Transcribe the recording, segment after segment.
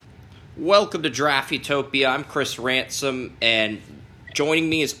Welcome to Draft Utopia. I'm Chris Ransom, and joining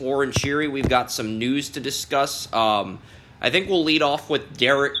me is Oren Sheary. We've got some news to discuss. I think we'll lead off with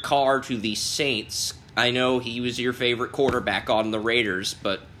Derek Carr to the Saints. I know he was your favorite quarterback on the Raiders,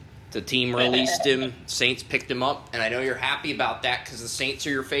 but the team released him. Saints picked him up, and I know you're happy about that because the Saints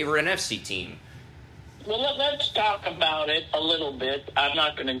are your favorite NFC team. Well, let's talk about it a little bit. I'm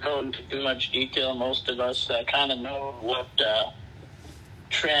not going to go into too much detail. Most of us kind of know what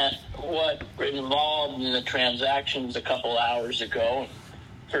involved in the transactions a couple hours ago.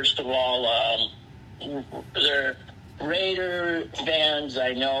 First of all, they're Raider fans,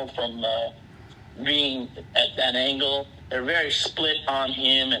 I know from being at that angle. They're very split on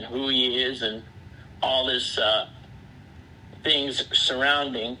him and who he is and all this things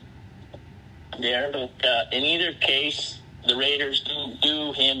surrounding there. But in either case, the Raiders didn't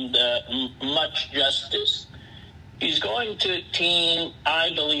do him much justice. He's going to a team,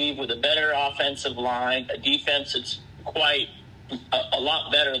 I believe, with a better offensive line, a defense that's quite a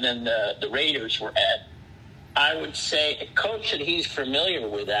lot better than the Raiders were at. I would say a coach that he's familiar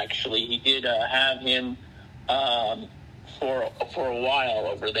with, actually. He did have him for a while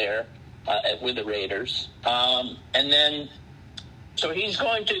over there with the Raiders. So he's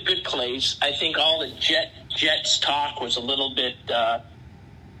going to a good place. I think all the Jets talk was a little bit,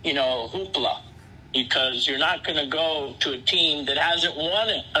 hoopla. Because you're not going to go to a team that hasn't won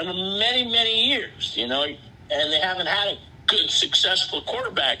it in many, many years, and they haven't had a good, successful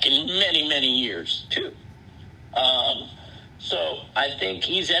quarterback in many, many years, too. So I think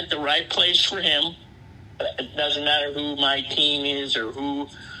he's at the right place for him. It doesn't matter who my team is or who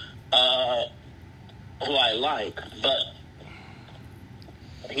I like, but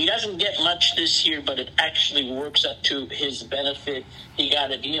he doesn't get much this year, but it actually works up to his benefit. He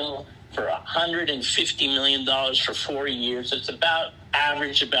got a deal for $150 million for 4 years. It's about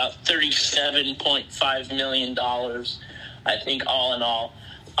 $37.5 million, I think, all in all.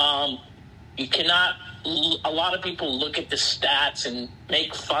 You cannot, a lot of people look at the stats and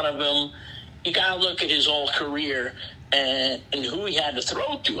make fun of him. You got to look at his whole career and who he had to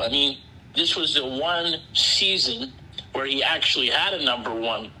throw to. I mean, this was the one season where he actually had a number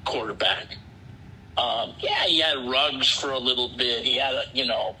one quarterback. He had Ruggs for a little bit. He had,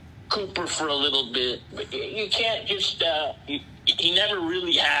 Cooper for a little bit, but you can't just, he never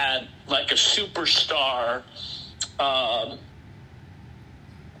really had like a superstar wide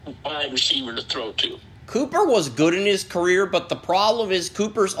receiver to throw to. Cooper was good in his career, but the problem is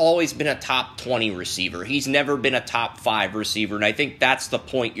Cooper's always been a top 20 receiver. He's never been a top 5 receiver, and I think that's the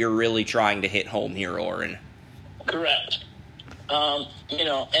point you're really trying to hit home here, Oren. Correct. And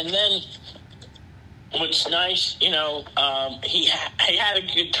then what's nice, he had a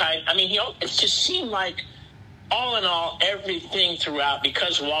good time. I mean, it just seemed like, all in all, everything throughout,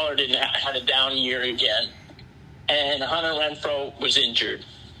 because Waller had a down year again, and Hunter Renfrow was injured.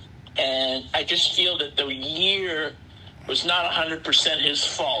 And I just feel that the year was not 100% his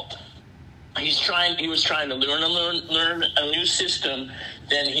fault. He was trying to learn a new system.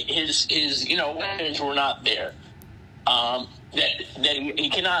 Then his weapons were not there. That he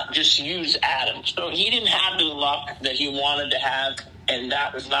cannot just use Adams. So he didn't have the luck that he wanted to have, and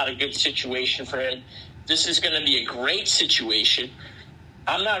that was not a good situation for him. This is going to be a great situation.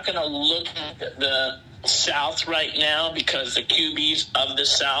 I'm not going to look at the South right now because the QBs of the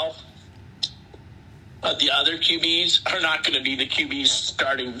South, the other QBs, are not going to be the QBs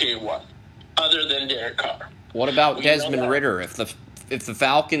starting day one, other than Derek Carr. What about Desmond Ridder? If the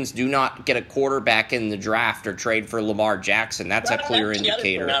Falcons do not get a quarterback in the draft or trade for Lamar Jackson, that's a clear indicator. That's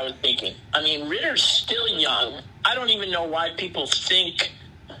the other thing I was thinking. I mean, Ridder's still young. I don't even know why people think,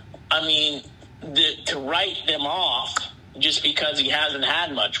 to write them off just because he hasn't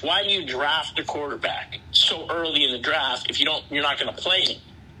had much. Why do you draft a quarterback so early in the draft if you're not going to play him?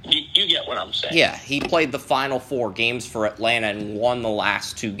 You get what I'm saying. Yeah, he played the final 4 games for Atlanta and won the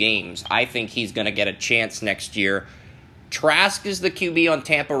last 2 games. I think he's going to get a chance next year. Trask is the QB on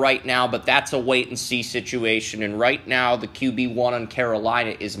Tampa right now, but that's a wait-and-see situation. And right now, the QB1 on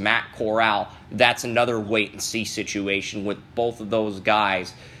Carolina is Matt Corral. That's another wait-and-see situation with both of those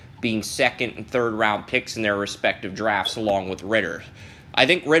guys being second and third round picks in their respective drafts along with Ridder. I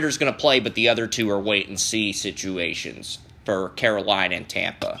think Ridder's going to play, but the other 2 are wait-and-see situations for Carolina and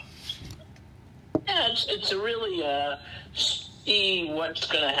Tampa. Yeah, it's a really see what's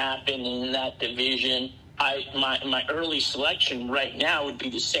going to happen in that division. My early selection right now would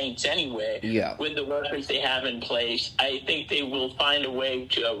be the Saints anyway. Yeah. With the weapons they have in place, I think they will find a way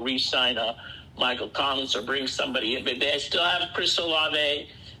to re-sign Michael Thomas or bring somebody in. But they still have Chris Olave,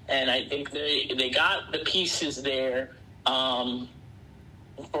 and I think they got the pieces there.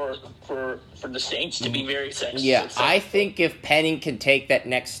 for the Saints to be very successful. Yeah, I think if Penning can take that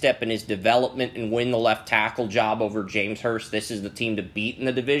next step in his development and win the left tackle job over James Hurst, this is the team to beat in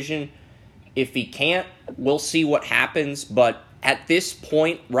the division. If he can't, we'll see what happens. But at this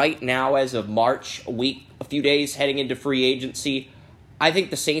point, right now, as of March, a few days heading into free agency, I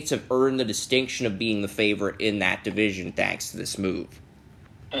think the Saints have earned the distinction of being the favorite in that division thanks to this move.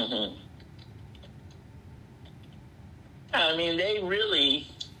 Mm-hmm. I mean, they really,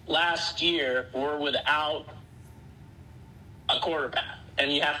 last year, were without a quarterback.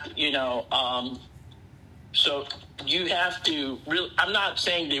 And you have to, so you have to really, I'm not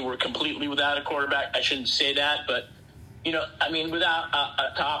saying they were completely without a quarterback. I shouldn't say that. But, without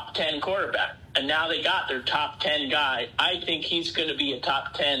a top 10 quarterback. And now they got their top 10 guy. I think he's going to be a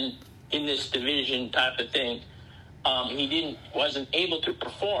top 10 in this division type of thing. He wasn't able to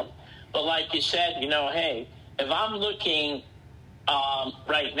perform. But like you said, hey, if I'm looking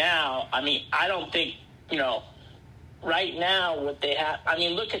right now, I mean, I don't think, right now what they have, I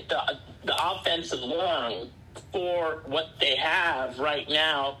mean, look at the offensive line for what they have right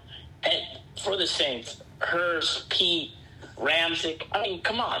now for the Saints. Hurst, Pete, Ramczyk. I mean,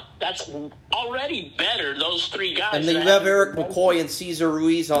 come on. That's already better, those three guys. And then you have Eric McCoy and Cesar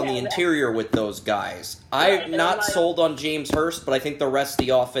Ruiz on the interior with those guys. I'm not sold on James Hurst, but I think the rest of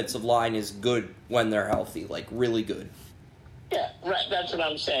the offensive line is good when they're healthy, like really good. Yeah, right. That's what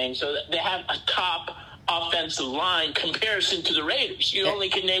I'm saying. So they have a top offensive line comparison to the Raiders. You only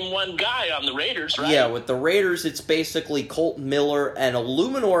can name one guy on the Raiders, right? Yeah, with the Raiders, it's basically Colton Miller, and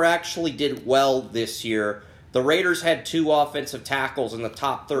Illuminor actually did well this year. The Raiders had 2 offensive tackles in the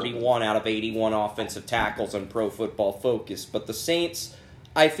top 31 out of 81 offensive tackles on Pro Football Focus. But the Saints,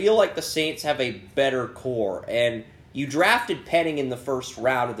 I feel like the Saints have a better core. And you drafted Penning in the first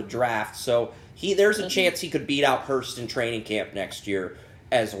round of the draft, so there's a chance he could beat out Hurst in training camp next year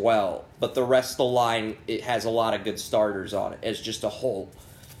as well. But the rest of the line, it has a lot of good starters on it as just a whole.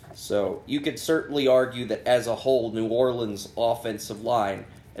 So you could certainly argue that as a whole, New Orleans' offensive line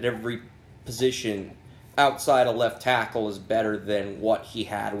at every position outside of left tackle is better than what he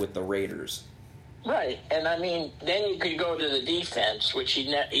had with the Raiders. Right, and I mean, then you could go to the defense, which he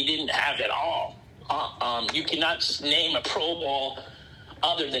didn't have at all. You cannot name a Pro Bowl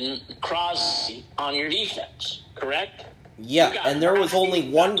other than Crosby on your defense, correct? Yeah, and there was only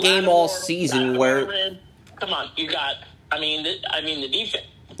one game all season where... Come on, you got... the defense.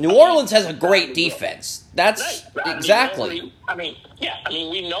 New Orleans has a great defense. That's right. Exactly.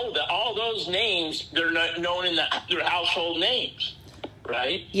 We know that all those names, they're not known in their household names,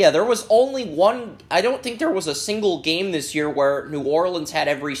 right? Yeah, there was only one. I don't think there was a single game this year where New Orleans had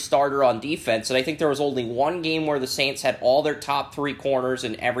every starter on defense, and I think there was only one game where the Saints had all their top 3 corners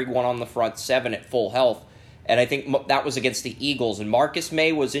and everyone on the front 7 at full health. And I think that was against the Eagles, and Marcus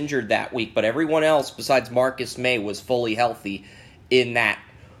May was injured that week, but everyone else besides Marcus May was fully healthy in that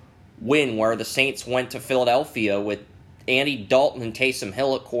win where the Saints went to Philadelphia with Andy Dalton and Taysom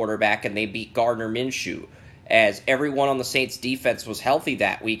Hill at quarterback, and they beat Gardner Minshew, as everyone on the Saints defense was healthy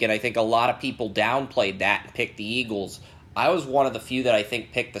that week, and I think a lot of people downplayed that and picked the Eagles. I was one of the few that I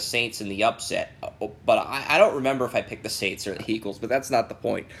think picked the Saints in the upset, but I don't remember if I picked the Saints or the Eagles, but that's not the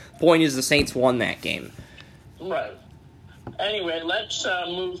point. The point is the Saints won that game. Right. Anyway, let's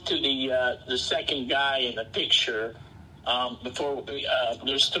move to the second guy in the picture.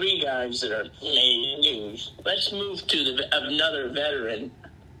 There's 3 guys that are made news. Let's move to another veteran,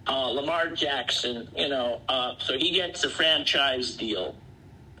 Lamar Jackson. So he gets a franchise deal.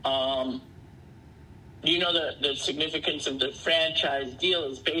 The significance of the franchise deal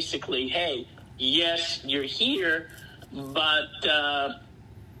is basically, hey, yes, you're here, but I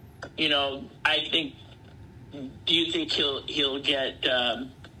think. Do you think he'll get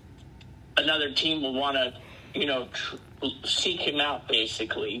another team will want to, seek him out,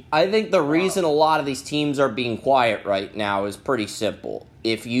 basically? I think the reason a lot of these teams are being quiet right now is pretty simple.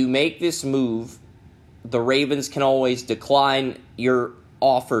 If you make this move, the Ravens can always decline your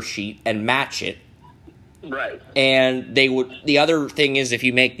offer sheet and match it. Right. And the other thing is, if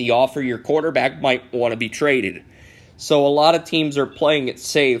you make the offer, your quarterback might want to be traded. So a lot of teams are playing it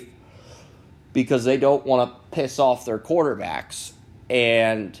safe because they don't want to piss off their quarterbacks.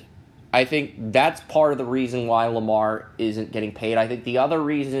 And I think that's part of the reason why Lamar isn't getting paid. I think the other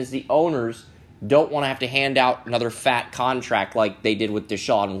reason is the owners don't want to have to hand out another fat contract like they did with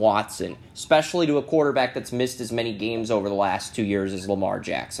Deshaun Watson, especially to a quarterback that's missed as many games over the last 2 years as Lamar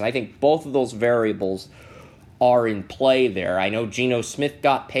Jackson. I think both of those variables are in play there. I know Geno Smith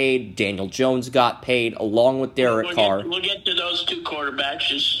got paid, Daniel Jones got paid, along with Derek Carr. We'll get to those two quarterbacks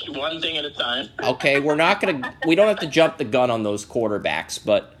just one thing at a time. Okay, we don't have to jump the gun on those quarterbacks,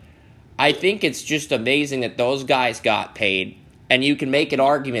 but I think it's just amazing that those guys got paid, and you can make an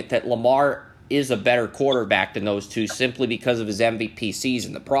argument that Lamar is a better quarterback than those two simply because of his MVP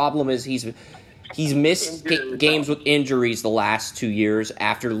season. The problem is he's missed games with injuries the last 2 years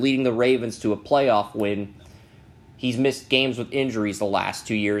after leading the Ravens to a playoff win. He's missed games with injuries the last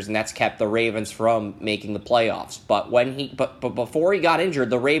 2 years, and that's kept the Ravens from making the playoffs. But before he got injured,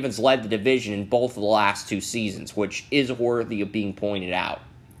 the Ravens led the division in both of the last 2 seasons, which is worthy of being pointed out.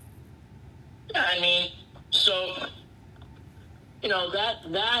 Yeah, I mean, so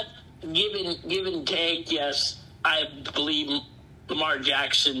that give and take. Yes, I believe Lamar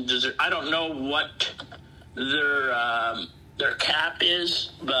Jackson deserves. I don't know what their cap is,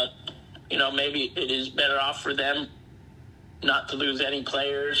 but maybe it is better off for them not to lose any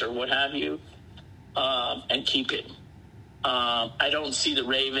players or what have you, and keep him. I don't see the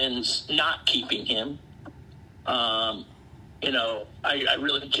Ravens not keeping him. I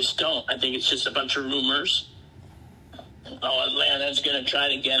really just don't. I think it's just a bunch of rumors. Oh, Atlanta's going to try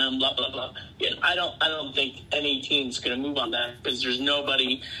to get him, blah, blah, blah. I don't think any team's going to move on that because there's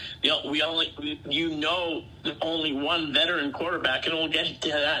nobody. Only one veteran quarterback, and we'll get to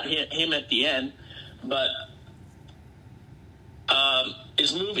that, him at the end, but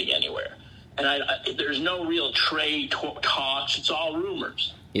is moving anywhere. And there's no real trade talks. It's all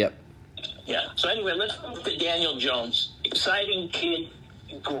rumors. Yep. Yeah. So anyway, let's move to Daniel Jones. Exciting kid.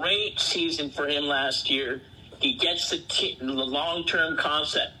 Great season for him last year. He gets the long-term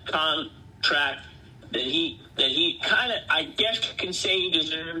contract that he kind of, I guess you can say he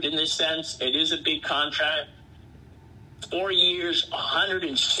deserved in this sense. It is a big contract. 4 years,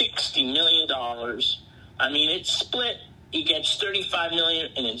 $160 million. I mean, it's split. He gets $35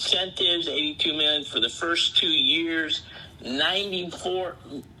 million in incentives, $82 million for the first 2 years, $94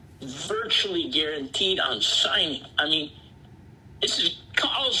 virtually guaranteed on signing. I mean, this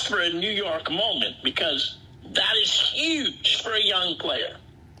calls for a New York moment because that is huge for a young player.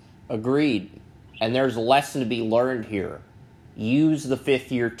 Agreed. And there's a lesson to be learned here. Use the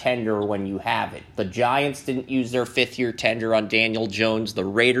fifth-year tender when you have it. The Giants didn't use their fifth-year tender on Daniel Jones. The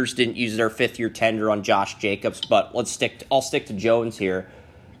Raiders didn't use their fifth-year tender on Josh Jacobs. But I'll stick to Jones here.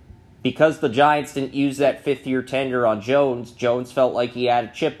 Because the Giants didn't use that fifth-year tender on Jones, Jones felt like he had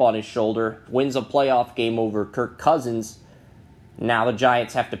a chip on his shoulder, wins a playoff game over Kirk Cousins. Now the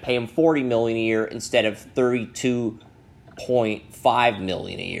Giants have to pay him $40 million a year instead of $32.5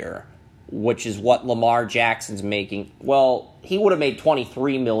 million a year, which is what Lamar Jackson's making. Well, he would have made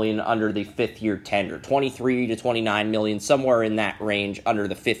 $23 million under the fifth-year tender, $23 to $29 million, somewhere in that range under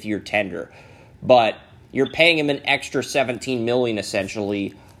the fifth-year tender. But you're paying him an extra $17 million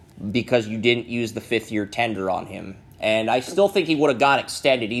essentially because you didn't use the fifth-year tender on him. And I still think he would have got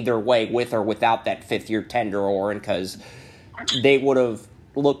extended either way, with or without that fifth-year tender, Oren, because they would have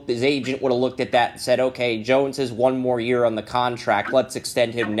his agent would have looked at that and said, okay, Jones has 1 more year on the contract, let's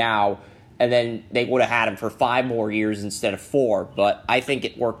extend him now, and then they would have had him for 5 more years instead of 4, but I think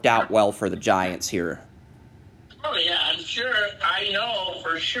it worked out well for the Giants here. Oh, yeah, I'm sure, I know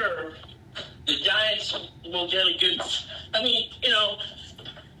for sure the Giants will get a good,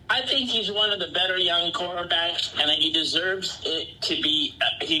 I think he's one of the better young quarterbacks, and he deserves it to be.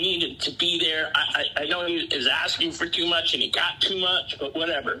 He needed to be there. I know he is asking for too much, and he got too much, but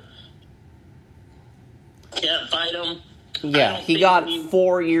whatever. Can't fight him. Yeah, he got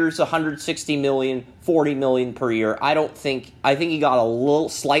 4 years, $160 million, $40 million per year. I think he got a little,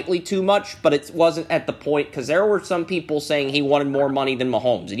 slightly too much, but it wasn't at the point, because there were some people saying he wanted more money than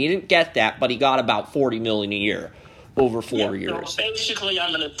Mahomes, and he didn't get that, but he got about $40 million a year. Over 4 years. So basically,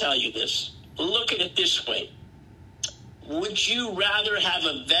 I'm going to tell you this. Look at it this way. Would you rather have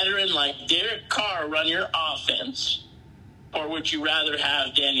a veteran like Derek Carr run your offense, or would you rather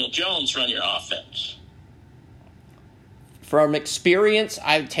have Daniel Jones run your offense? From experience,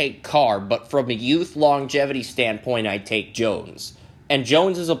 I'd take Carr, but from a youth longevity standpoint, I'd take Jones. And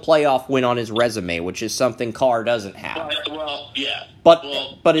Jones is a playoff win on his resume, which is something Carr doesn't have. Well, yeah. But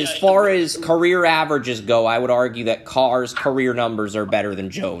as far as career averages go, I would argue that Carr's career numbers are better than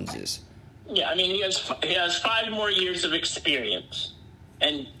Jones's. Yeah, I mean, he has 5 more years of experience.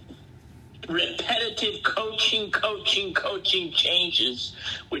 And repetitive coaching changes,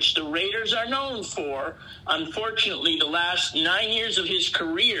 which the Raiders are known for. Unfortunately, the last 9 years of his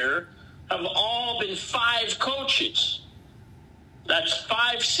career have all been 5 coaches. That's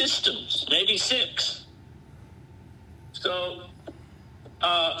 5 systems, maybe 6. So,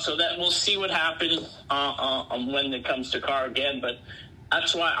 So that we'll see what happens when it comes to Carr again. But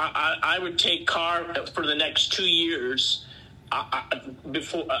that's why I would take Carr for the next 2 years.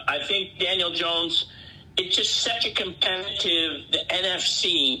 I think Daniel Jones. It's just such a competitive, the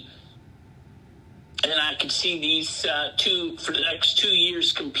NFC, and I can see these two for the next 2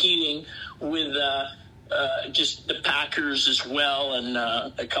 years competing with just the Packers as well, and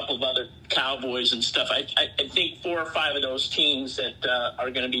a couple of other Cowboys and stuff. I think 4 or 5 of those teams that are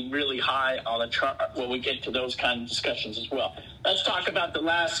going to be really high on the chart when we get to those kind of discussions as well. Let's talk about the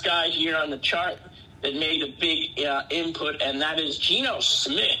last guy here on the chart that made a big input, and that is Geno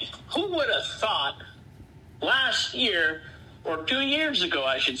Smith. Who would have thought last year, or 2 years ago,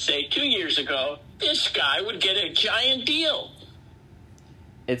 I should say, 2 years ago, this guy would get a giant deal?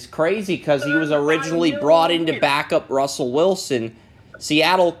 It's crazy because he was originally brought in to back up Russell Wilson.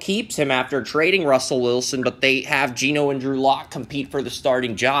 Seattle keeps him after trading Russell Wilson, but they have Geno and Drew Lock compete for the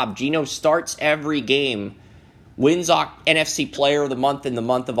starting job. Geno starts every game, wins NFC Player of the Month in the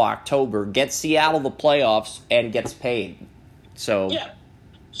month of October, gets Seattle the playoffs, and gets paid. So yeah.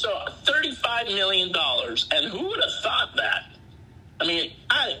 So $35 million, and who would have thought that? I mean,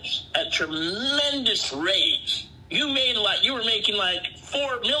 a tremendous raise. You were making like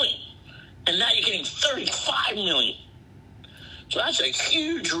 $4 million, and now you're getting $35 million. So that's a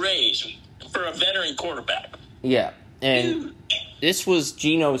huge raise for a veteran quarterback. Yeah, and this was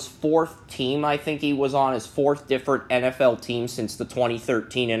Geno's 4th team. I think he was on his 4th different NFL team since the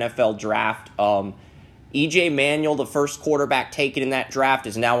 2013 NFL Draft. E.J. Manuel, the first quarterback taken in that draft,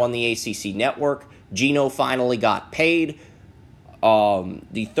 is now on the ACC network. Geno finally got paid.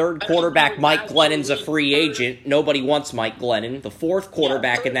 The third quarterback, Mike Glennon's a free agent. Nobody wants Mike Glennon. The 4th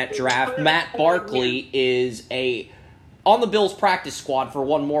quarterback in that draft, Matt Barkley, is on the Bills practice squad for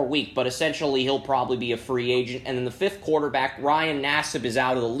 1 more week, but essentially he'll probably be a free agent. And then the 5th quarterback, Ryan Nassib, is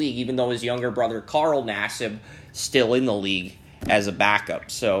out of the league, even though his younger brother, Carl Nassib, still in the league as a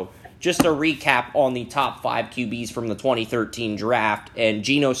backup. So just a recap on the top 5 QBs from the 2013 draft, and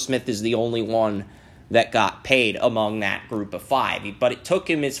Geno Smith is the only one that got paid among that group of 5. But it took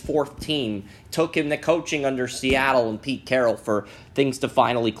him his 4th team, took him the coaching under Seattle and Pete Carroll for things to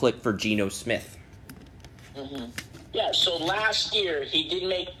finally click for Geno Smith. Mm-hmm. Yeah, so last year he did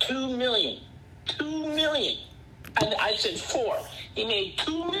make $2 million. $2 million. And I said 4. He made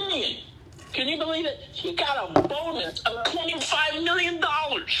 $2 million. Can you believe it? He got a bonus of $25 million.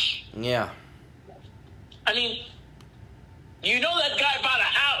 Yeah. I mean, you know that guy bought a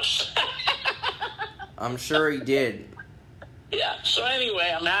house. I'm sure he did. Yeah, so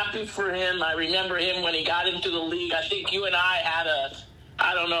anyway, I'm happy for him. I remember him when he got into the league. I think you and I had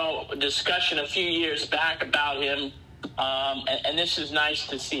a discussion a few years back about him. And this is nice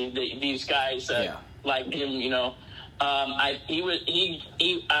to see these guys like him, you know. He been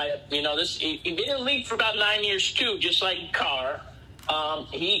in the league for about 9 years too, just like Carr.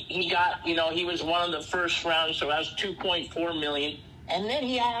 He got, you know, he was one of the first round, so that was $2.4 million, and then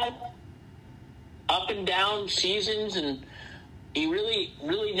he had up and down seasons, and he really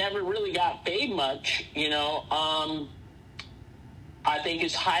never really got paid much, you know. I think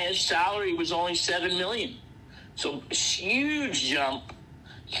his highest salary was only $7 million, so huge jump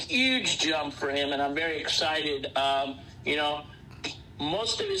for him, and I'm very excited. You know,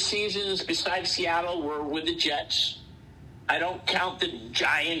 most of his seasons besides Seattle were with the Jets. I don't count the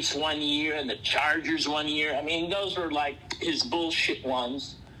Giants 1 year and the Chargers 1 year. I mean, those were like his bullshit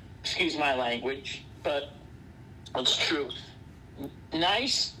ones. Excuse my language, but it's true.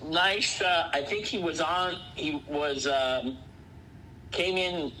 Nice. I think he came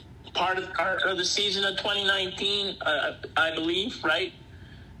in part of the season of 2019, I believe, right?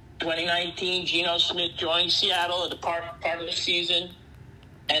 2019, Geno Smith joined Seattle at the part of the season,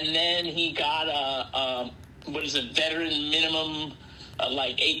 and then he got veteran minimum,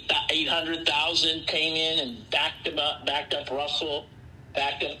 like $800,000 came in and backed up Russell,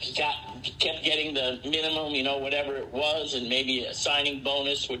 kept getting the minimum, you know, whatever it was, and maybe a signing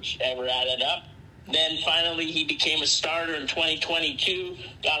bonus, whichever added up. Then finally he became a starter in 2022,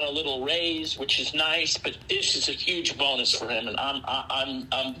 got a little raise, which is nice, but this is a huge bonus for him, and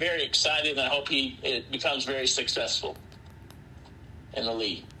I'm very excited, and I hope he becomes very successful in the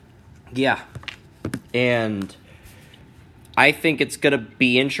league. Yeah, and I think it's going to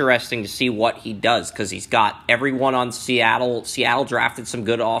be interesting to see what he does, because he's got everyone on Seattle. Seattle drafted some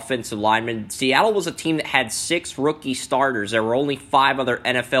good offensive linemen. Seattle was a team that had 6 rookie starters. There were only 5 other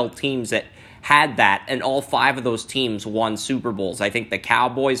NFL teams that had that, and all 5 of those teams won Super Bowls. I think the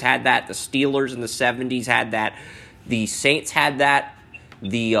Cowboys had that, the Steelers in the 70s had that, the Saints had that.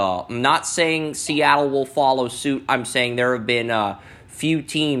 I'm not saying Seattle will follow suit. I'm saying there have been few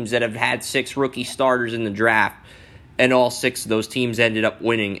teams that have had 6 rookie starters in the draft, and all 6 of those teams ended up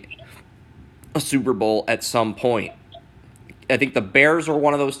winning a Super Bowl at some point. I think the Bears were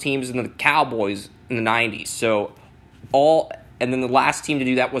one of those teams, and the Cowboys in the 90s. And then the last team to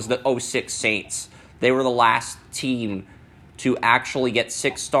do that was the 06 Saints. They were the last team to actually get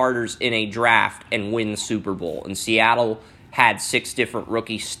 6 starters in a draft and win the Super Bowl. And Seattle had 6 different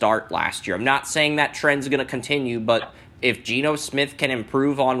rookies start last year. I'm not saying that trend's going to continue, but if Geno Smith can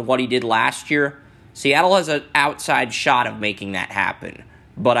improve on what he did last year, Seattle has an outside shot of making that happen.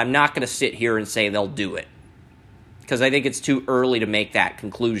 But I'm not going to sit here and say they'll do it, because I think it's too early to make that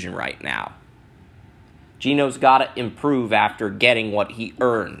conclusion right now. Geno's got to improve after getting what he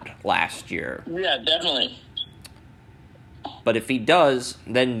earned last year. Yeah, definitely. But if he does,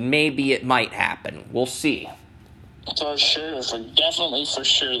 then maybe it might happen. We'll see. For sure, definitely for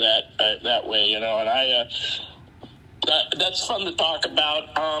sure that way, and that's fun to talk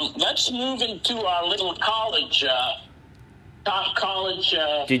about. Let's move into our little top college.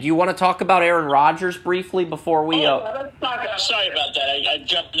 Did you want to talk about Aaron Rodgers briefly before we? Let's talk. Sorry about that. I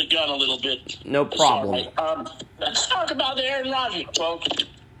jumped the gun a little bit. No problem. Let's talk about Aaron Rodgers, folks.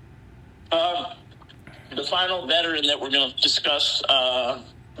 The final veteran that we're going to discuss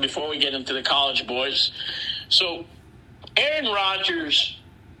before we get into the college boys. So, Aaron Rodgers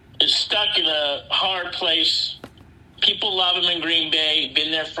is stuck in a hard place. People love him in Green Bay. Been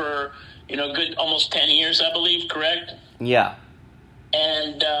there for good almost 10 years, I believe. Correct? Yeah.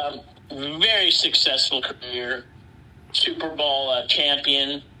 And very successful career, Super Bowl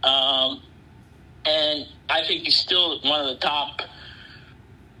champion, and I think he's still one of the top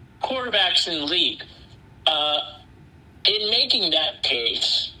quarterbacks in the league. In making that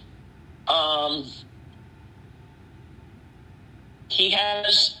case, he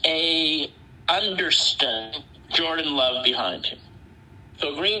has a understudy, Jordan Love, behind him.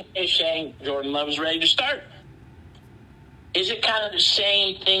 So Green Bay is saying Jordan Love is ready to start. Is it kind of the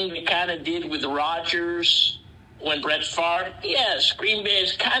same thing they kind of did with Rodgers when Brett Favre? Yes, Green Bay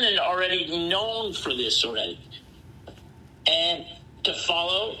is kind of already known for this already. And to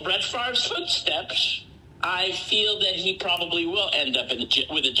follow Brett Favre's footsteps, I feel that he probably will end up with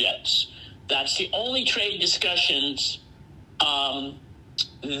the Jets. That's the only trade discussions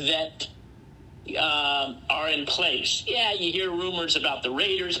that are in place. Yeah, you hear rumors about the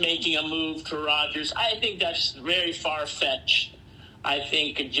Raiders making a move to Rodgers. I think that's very far-fetched. I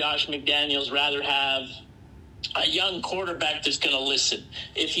think Josh McDaniels rather have a young quarterback that's going to listen.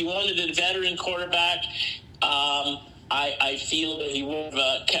 If he wanted a veteran quarterback, I feel that he would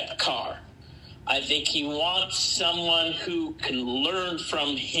have kept Carr. I think he wants someone who can learn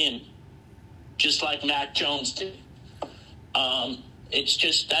from him, just like Mac Jones did. It's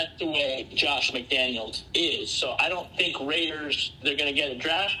just that's the way Josh McDaniels is. So I don't think Raiders, they're going to get a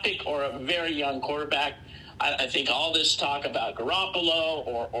draft pick or a very young quarterback. I think all this talk about Garoppolo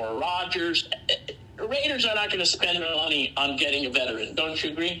or Rodgers, Raiders are not going to spend their money on getting a veteran. Don't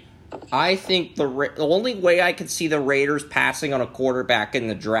you agree? I think the only way I could see the Raiders passing on a quarterback in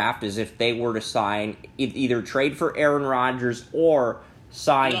the draft is if they were to sign, either trade for Aaron Rodgers or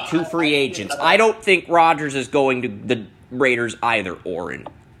sign 2 free agents. I don't think Rodgers is going to the Raiders either, Oren.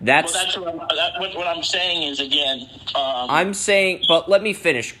 That's what I'm saying is, again... I'm saying, but let me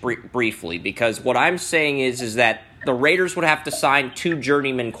finish briefly, because what I'm saying is that the Raiders would have to sign 2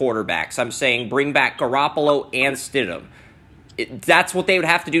 journeyman quarterbacks. I'm saying bring back Garoppolo and Stidham. That's what they would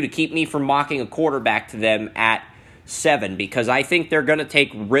have to do to keep me from mocking a quarterback to them at 7, because I think they're going to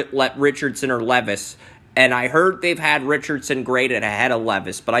take Richardson or Levis, and I heard they've had Richardson graded ahead of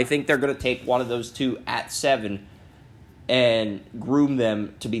Levis, but I think they're going to take one of those 2 at 7 and groom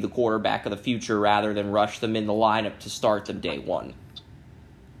them to be the quarterback of the future rather than rush them in the lineup to start them day one.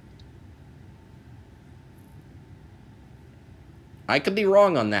 I could be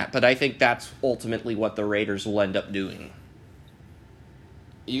wrong on that, but I think that's ultimately what the Raiders will end up doing.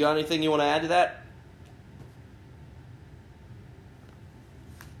 You got anything you want to add to that?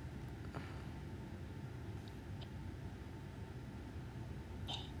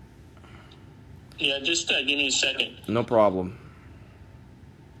 Yeah, just give me a second. No problem.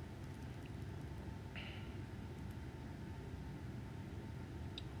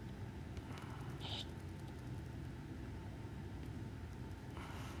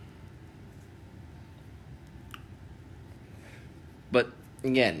 But,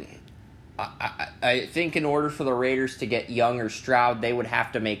 again, I think in order for the Raiders to get Young or Stroud, they would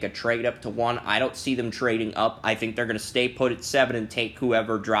have to make a trade up to 1. I don't see them trading up. I think they're going to stay put at 7 and take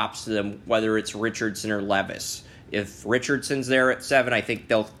whoever drops to them, whether it's Richardson or Levis. If Richardson's there at 7, I think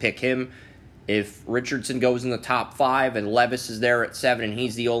they'll pick him. if Richardson goes in the top 5 and Levis is there at 7 and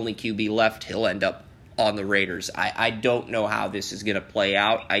he's the only QB left, he'll end up on the Raiders. I don't know how this is going to play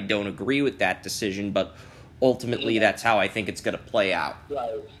out. I don't agree with that decision, but ultimately that's how I think it's going to play out.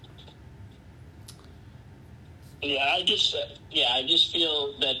 Right. Yeah, I just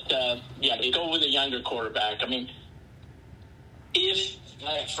feel that they go with a younger quarterback. I mean, if,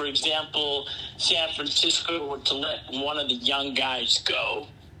 for example, San Francisco were to let one of the young guys go,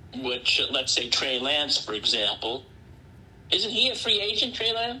 which, let's say Trey Lance, for example, isn't he a free agent,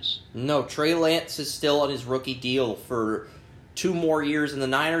 Trey Lance? No, Trey Lance is still on his rookie deal for 2 more years, and the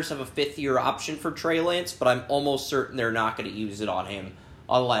Niners have a 5th-year option for Trey Lance, but I'm almost certain they're not going to use it on him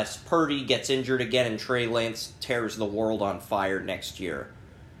unless Purdy gets injured again and Trey Lance tears the world on fire next year.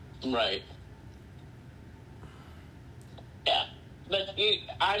 Right. Yeah. But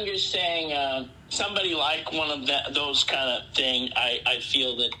I'm just saying, somebody like one of those kind of thing, I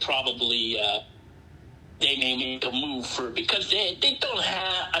feel that probably they may make a move for, because they don't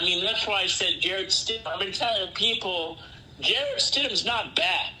have, I mean, that's why I said Jarrett Stidham. I've been telling people, Jarrett Stidham's not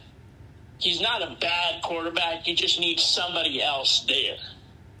bad. He's not a bad quarterback. You just need somebody else there.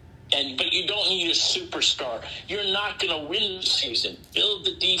 But you don't need a superstar. You're not going to win this season. Build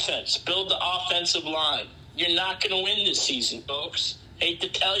the defense. Build the offensive line. You're not going to win this season, folks. Hate to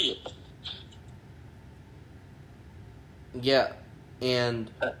tell you. Yeah,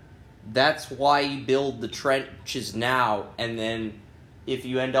 and that's why you build the trenches now, and then if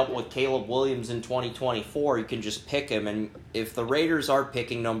you end up with Caleb Williams in 2024, you can just pick him. And if the Raiders are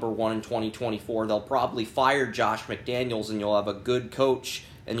picking number 1 in 2024, they'll probably fire Josh McDaniels, and you'll have a good coach,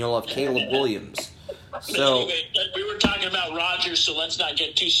 and you'll have Caleb Williams. So anyway, we were talking about Rodgers, so let's not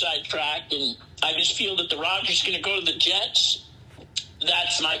get too sidetracked. And I just feel that the Rodgers going to go to the Jets.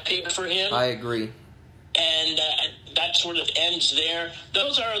 That's my pick for him. I agree. And that sort of ends there.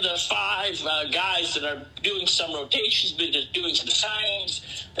 Those are the 5 guys that are doing some rotations, but just doing some signings.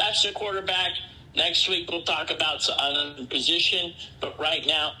 That's the quarterback. Next week we'll talk about another position, but right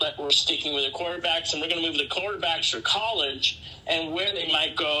now we're sticking with the quarterbacks, and we're going to move the quarterbacks for college and where they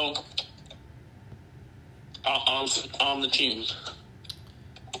might go on the team.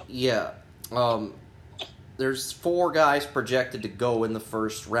 Yeah. There's 4 guys projected to go in the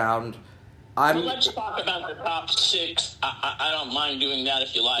first round. Well, let's talk about the top 6. I don't mind doing that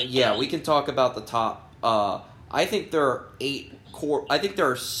if you like. Yeah, we can talk about the top. I think there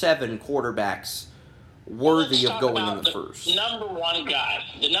are 7 quarterbacks worthy of going in the first. Number one guy.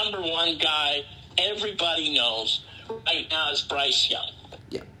 The number one guy everybody knows right now is Bryce Young.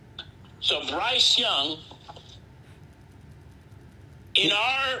 Yeah. So Bryce Young, in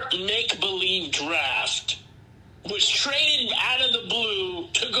our make-believe draft, was traded out of the blue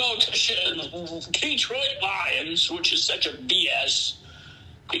to go to Detroit Lions, which is such a BS,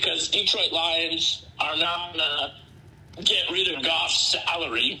 because Detroit Lions are not going to get rid of Goff's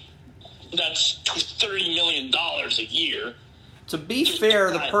salary. That's $30 million a year. To be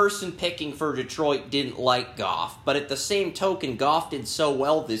fair, the person picking for Detroit didn't like Goff, but at the same token, Goff did so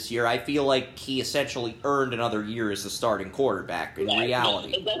well this year, I feel like he essentially earned another year as the starting quarterback in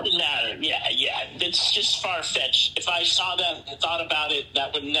reality. It doesn't matter. Yeah. It's just far-fetched. If I saw that and thought about it,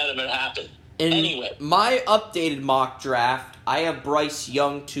 that would never happen. Anyway. My updated mock draft, I have Bryce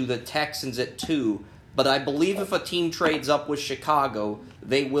Young to the Texans at 2, but I believe if a team trades up with Chicago,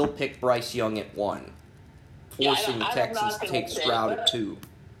 they will pick Bryce Young at 1. Forcing the Texans to take Stroud at 2.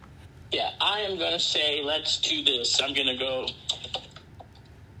 Yeah, I am going to say, let's do this. I'm going to go.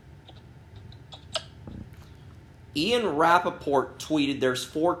 Ian Rappaport tweeted there's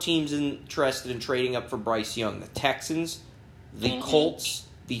 4 teams interested in trading up for Bryce Young. The Texans, the Colts,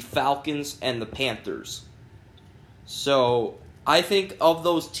 the Falcons, and the Panthers. So, I think of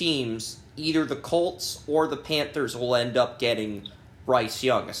those teams, either the Colts or the Panthers will end up getting Bryce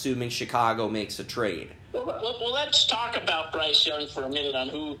Young, assuming Chicago makes a trade. Well, let's talk about Bryce Young for a minute on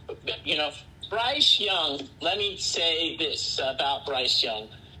who, Bryce Young, let me say this about Bryce Young.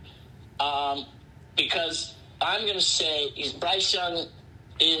 Because I'm going to say Bryce Young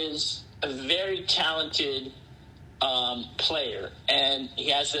is a very talented player, and he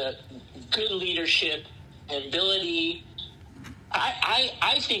has a good leadership ability.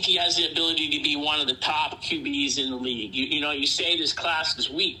 I think he has the ability to be one of the top QBs in the league. You say this class is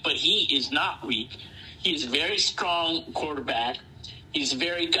weak, but he is not weak. He's a very strong quarterback. He's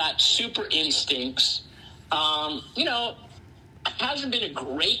got super instincts. Hasn't been a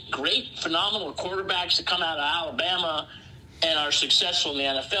great, phenomenal quarterbacks that come out of Alabama and are successful in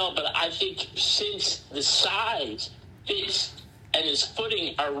the NFL. But I think since the size, fits, and his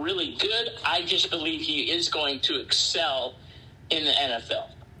footing are really good, I just believe he is going to excel in the NFL.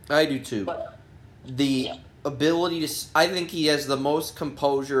 I do too. the ability to. I think he has the most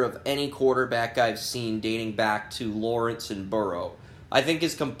composure of any quarterback I've seen dating back to Lawrence and Burrow. I think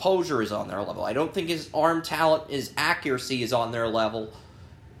his composure is on their level. I don't think his arm talent, his accuracy is on their level.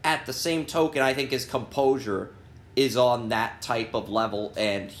 At the same token, I think his composure is on that type of level,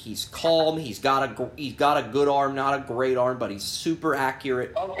 and he's calm. He's got a good arm, not a great arm, but he's super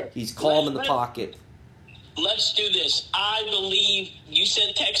accurate. Okay. He's calm in the pocket. Let's do this. I believe you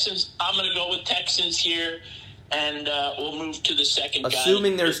said Texans. I'm going to go with Texans here, and we'll move to the second guy.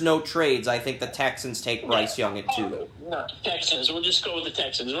 Assuming there's no trades, I think the Texans take Bryce Young at 2. No, Texans. We'll just go with the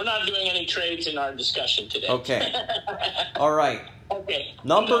Texans. We're not doing any trades in our discussion today. Okay. All right. Okay.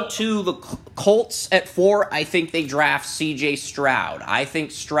 Number 2, the Colts at 4. I think they draft C.J. Stroud. I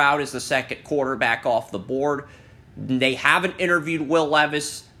think Stroud is the second quarterback off the board. They haven't interviewed Will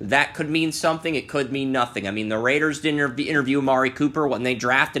Levis. That could mean something. It could mean nothing. I mean, the Raiders didn't interview Amari Cooper when they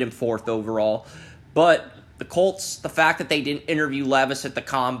drafted him 4th overall. But the Colts, the fact that they didn't interview Levis at the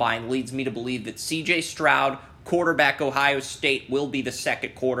Combine leads me to believe that C.J. Stroud, quarterback Ohio State, will be the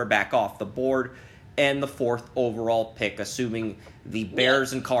second quarterback off the board and the 4th overall pick, assuming the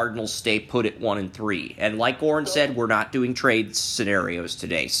Bears and Cardinals stay put at 1 and 3. And like Oren said, we're not doing trade scenarios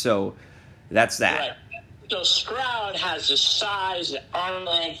today. So that's that. Right. So Stroud has the size, arm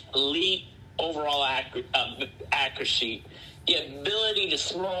length, elite overall accuracy, the ability to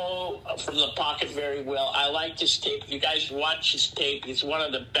throw from the pocket very well. I like this tape. If you guys watch his tape, he's one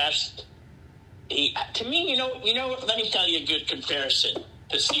of the best. To me, you know. Let me tell you a good comparison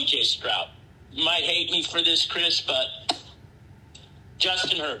to C.J. Stroud. You might hate me for this, Chris, but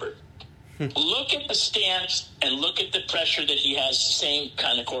Justin Herbert. Look at the stance and look at the pressure that he has. Same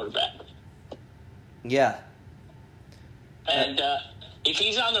kind of quarterback. Yeah. And if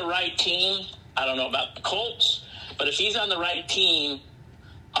he's on the right team, I don't know about the Colts, but if he's on the right team,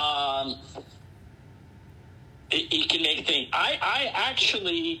 he can make a thing. I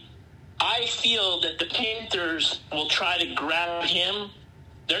feel that the Panthers will try to grab him.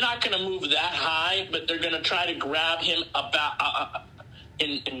 They're not going to move that high, but they're going to try to grab him about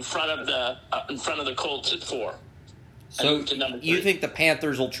in front of the Colts at 4. So you think the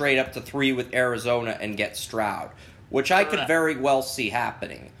Panthers will trade up to 3 with Arizona and get Stroud, which I could very well see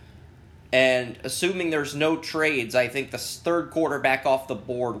happening. And assuming there's no trades, I think the third quarterback off the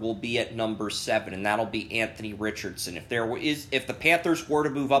board will be at number 7, and that'll be Anthony Richardson. If the Panthers were to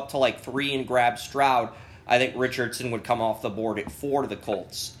move up to like 3 and grab Stroud, I think Richardson would come off the board at 4 to the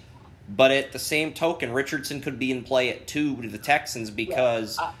Colts. But at the same token, Richardson could be in play at 2 to the Texans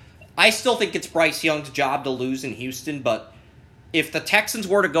because I still think it's Bryce Young's job to lose in Houston, but if the Texans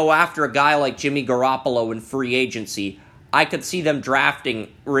were to go after a guy like Jimmy Garoppolo in free agency, I could see them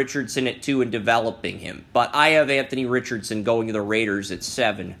drafting Richardson at 2 and developing him. But I have Anthony Richardson going to the Raiders at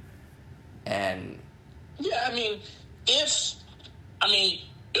 7. And yeah, you said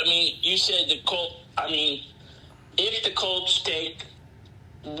the Colts. If the Colts take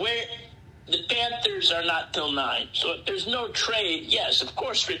where the Panthers are not till 9, so if there's no trade, yes, of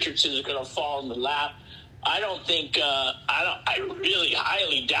course Richardson is going to fall in the lap. I don't think. I really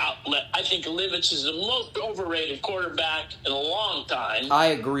highly doubt. I think Levis is the most overrated quarterback in a long time. I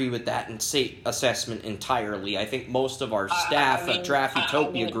agree with that assessment entirely. I think most of our staff at Draft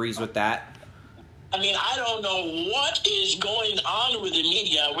Utopia agrees with that. I don't know what is going on with the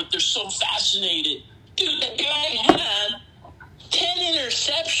media. They're so fascinated. Dude, the guy had 10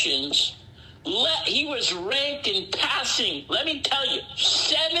 interceptions. He was ranked in passing. Let me tell you,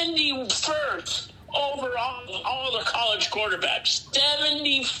 71st. Overall, all the college quarterbacks,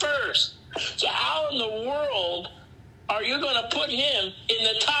 71st. So how in the world are you going to put him in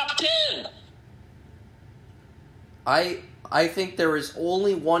the top 10? I think there is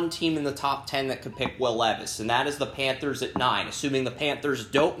only one team in the top 10 that could pick Will Levis, and that is the Panthers at 9. Assuming the Panthers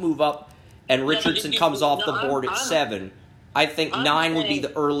don't move up and Richardson comes off the board at 7, I think 9 would be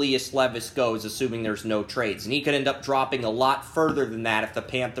the earliest Levis goes, assuming there's no trades. And he could end up dropping a lot further than that if the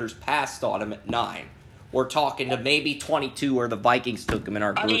Panthers passed on him at 9. We're talking to maybe 22 where the Vikings took him in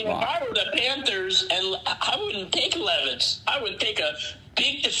our group mock. If I were the Panthers, and I wouldn't take Levis. I would take a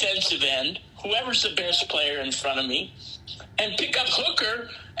big defensive end, whoever's the best player in front of me, and pick up Hooker,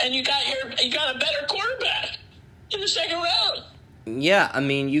 and you got a better quarterback in the second round. Yeah,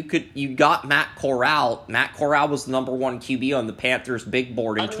 you got Matt Corral. Matt Corral was the number 1 QB on the Panthers' big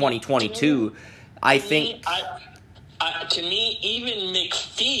board in 2022. To me, even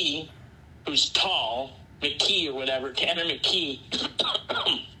McPhee, who's tall, McKee or whatever, Tanner McKee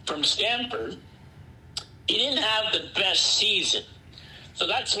from Stanford, he didn't have the best season. So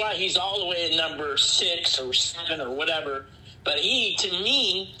that's why he's all the way at number 6 or 7 or whatever. But to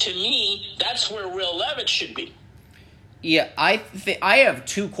me, that's where Will Levis should be. Yeah, I have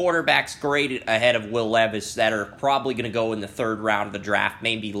two quarterbacks graded ahead of Will Levis that are probably going to go in the third round of the draft,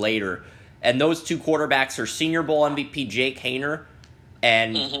 maybe later. And those two quarterbacks are Senior Bowl MVP Jake Haener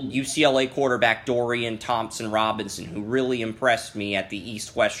and UCLA quarterback Dorian Thompson-Robinson, who really impressed me at the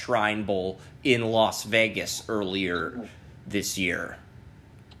East-West Shrine Bowl in Las Vegas earlier this year.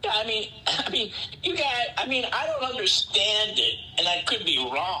 Yeah, I mean, you guys, I don't understand it, and I could be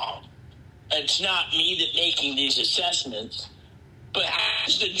wrong. It's not me that making these assessments, but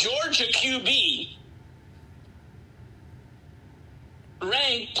as the Georgia QB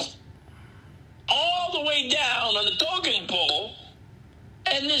ranked all the way down on the totem pole,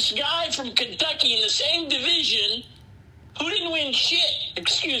 and this guy from Kentucky in the same division who didn't win shit.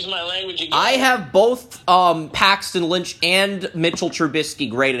 Excuse my language again. I have both Paxton Lynch and Mitchell Trubisky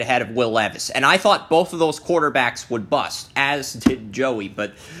graded ahead of Will Levis, and I thought both of those quarterbacks would bust, as did Joey,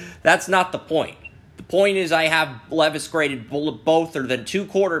 but that's not the point. The point is I have Levis graded both are the two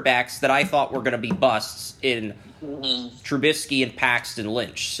quarterbacks that I thought were going to be busts in Trubisky and Paxton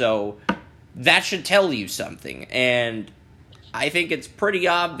Lynch, so that should tell you something, and I think it's pretty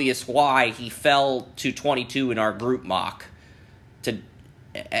obvious why he fell to 22 in our group mock. To me,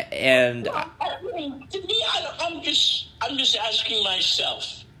 I'm just asking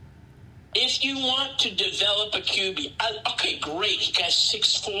myself, if you want to develop a QB, okay, great. He got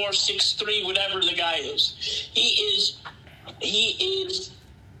 6'4", 6'3", whatever the guy is. He is.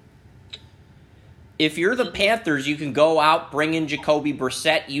 If you're the Panthers, you can go out, bring in Jacoby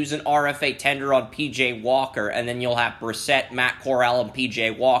Brissett, use an RFA tender on P.J. Walker, and then you'll have Brissett, Matt Corral, and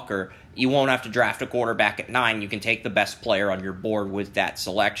P.J. Walker. You won't have to draft a quarterback at 9. You can take the best player on your board with that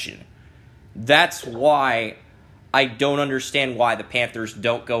selection. That's why I don't understand why the Panthers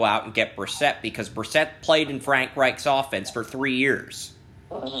don't go out and get Brissett, because Brissett played in Frank Reich's offense for 3 years.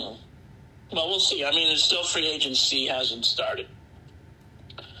 Well, we'll see. It's still free agency hasn't started.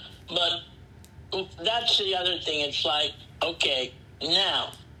 But that's the other thing. It's like, okay,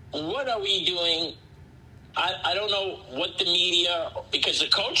 now, what are we doing? I don't know what the media, because the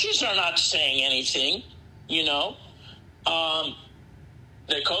coaches are not saying anything,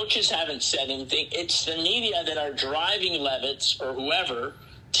 The coaches haven't said anything. It's the media that are driving Levis or whoever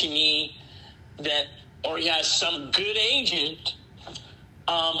to me or he has some good agent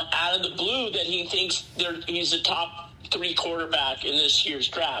out of the blue that he thinks he's a top 3 quarterback in this year's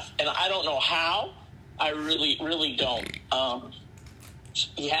draft. And I don't know how. I really, really don't.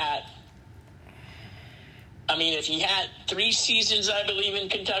 If he had 3 seasons, I believe, in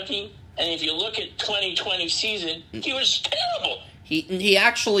Kentucky, and if you look at 2020 season, he was terrible. He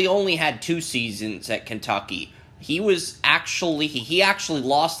actually only had 2 seasons at Kentucky. He actually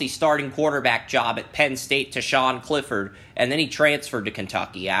lost the starting quarterback job at Penn State to Sean Clifford, and then he transferred to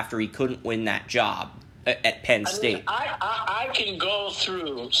Kentucky after he couldn't win that job at Penn State. I can go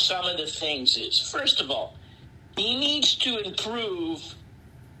through some of the things. First of all, he needs to improve,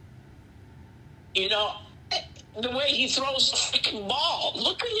 the way he throws the freaking ball.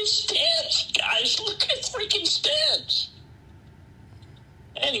 Look at his stance, guys. Look at his freaking stance.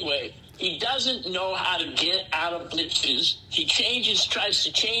 Anyway, he doesn't know how to get out of blitzes. He tries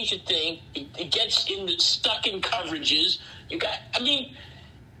to change a thing. He gets stuck in coverages.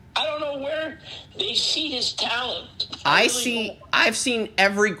 I don't know where they see his talent. I've seen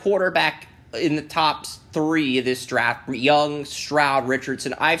every quarterback in the top 3 of this draft, Young, Stroud,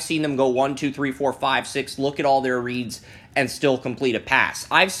 Richardson. I've seen them go 1, 2, 3, 4, 5, 6, look at all their reads, and still complete a pass.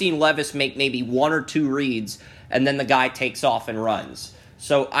 I've seen Levis make maybe 1 or 2 reads, and then the guy takes off and runs.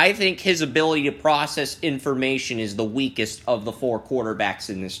 So I think his ability to process information is the weakest of the 4 quarterbacks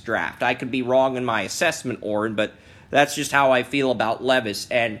in this draft. I could be wrong in my assessment, Oren, but that's just how I feel about Levis.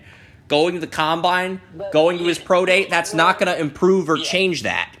 And going to the combine, going to his pro day, that's not going to improve or change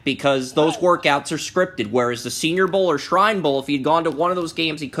that, because those workouts are scripted. Whereas the Senior Bowl or Shrine Bowl, if he'd gone to one of those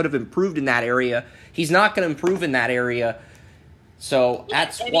games, he could have improved in that area. He's not going to improve in that area. So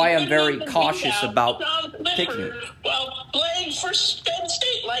that's why I'm very cautious about picking him. Well, playing for Penn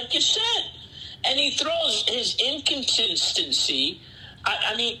State, like you said. And he throws his inconsistency.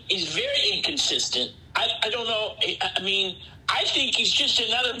 He's very inconsistent. I don't know. I think he's just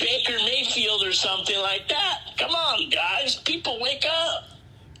another Baker Mayfield or something like that. Come on, guys. People, wake up.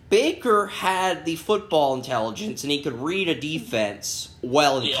 Baker had the football intelligence, and he could read a defense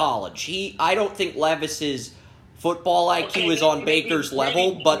well in college. I don't think Levis's football IQ is on Baker's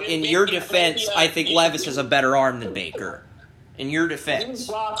level, but in your defense, I think Levis has a better arm than Baker. In your defense.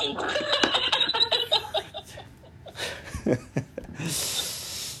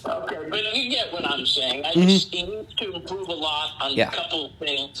 Okay, but get what I'm saying. I just he needs to improve a lot on Yeah. a couple of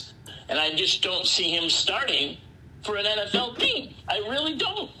things, and I just don't see him starting for an NFL team. I really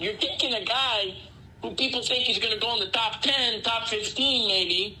don't. You're taking a guy who people think he's going to go in the top 10, top 15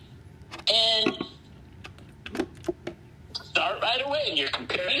 maybe, and start right away. And you're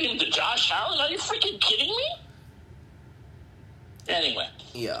comparing him to Josh Allen? Are you freaking kidding me? Anyway.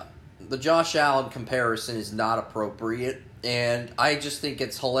 Yeah. The Josh Allen comparison is not appropriate, and I just think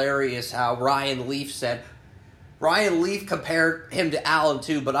it's hilarious how Ryan Leaf said, Ryan Leaf compared him to Allen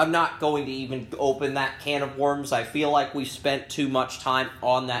too, but I'm not going to even open that can of worms. I feel like we've spent too much time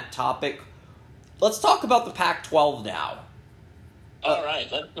on that topic. Let's talk about the Pac-12 now. All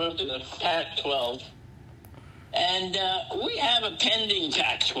right, let's move to the Pac-12. And we have a pending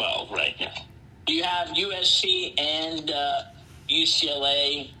Pac-12 right now. You have USC and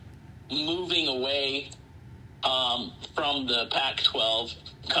UCLA moving away from the Pac-12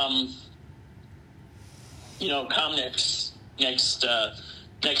 come next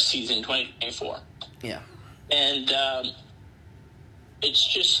season, 2024. Yeah. And it's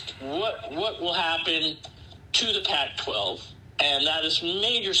just what will happen to the Pac-12, and that is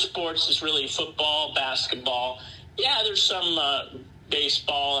major sports is really football, basketball. Yeah, there's some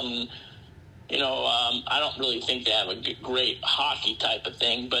baseball, and I don't really think they have a great hockey type of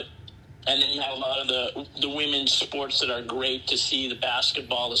thing, and then you have a lot of the women's sports that are great to see, the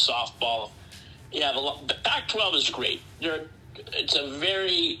basketball, the softball. You have a lot. The Pac-12 is great. It's a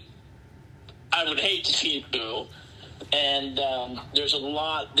very, I would hate to see it go. And there's a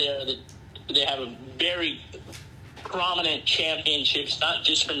lot there that they have a very prominent championships, not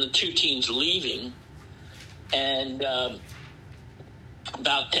just from the two teams leaving. And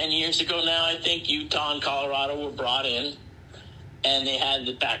about 10 years ago now, I think Utah and Colorado were brought in, and they had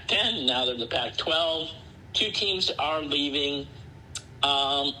the Pac-10. Now they're the Pac-12. Two teams are leaving,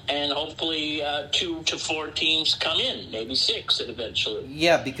 and hopefully 2 to 4 teams come in, maybe 6 eventually.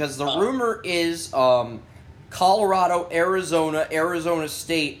 Yeah, because the rumor is Colorado, Arizona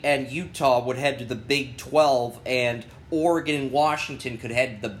State, and Utah would head to the Big 12, and Oregon and Washington could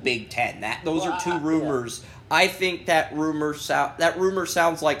head to the Big 10. Those are two rumors. Yeah. I think that rumor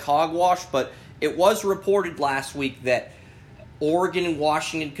sounds like hogwash, but it was reported last week that Oregon and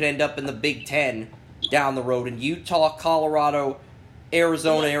Washington could end up in the Big 10 down the road, and Utah, Colorado,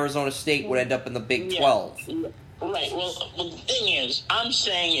 Arizona State would end up in the Big 12. Right. Well, the thing is, I'm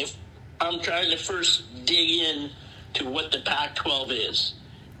saying if I'm trying to first dig in to what the Pac-12 is,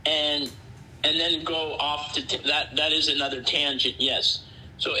 and then go off to that is another tangent. Yes.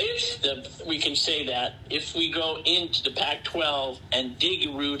 So we can say that if we go into the Pac-12 and dig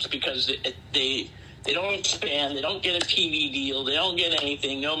roots because they don't expand, they don't get a TV deal, they don't get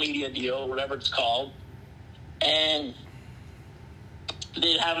anything, no media deal, whatever it's called, and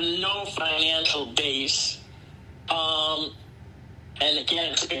they have no financial base. And they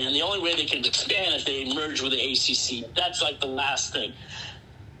can't expand. The only way they can expand is they merge with the ACC. That's like the last thing.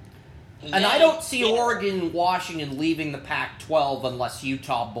 And I don't see Oregon and Washington leaving the Pac-12 unless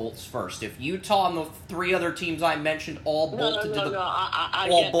Utah bolts first. If Utah and the 3 other teams I mentioned all bolted to the...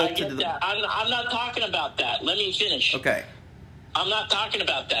 I get that. I'm not talking about that. Let me finish. Okay. I'm not talking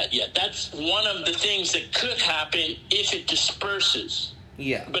about that yet. That's one of the things that could happen if it disperses.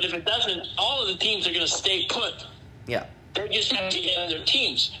 Yeah. But if it doesn't, all of the teams are going to stay put. Yeah. They just have to get on their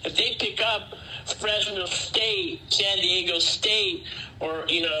teams. If they pick up Fresno State, San Diego State, or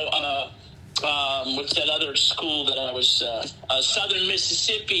what's that other school that I was Southern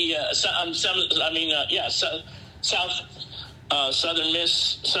Mississippi? Southern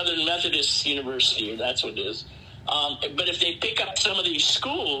Methodist University. That's what it is. But if they pick up some of these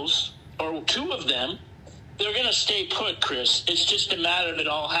schools or 2 of them, they're going to stay put, Chris. It's just a matter of it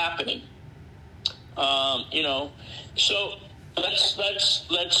all happening. So let's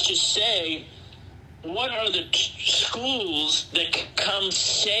just say, what are the schools that can come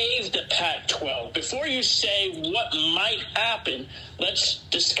save the Pac-12? Before you say what might happen, let's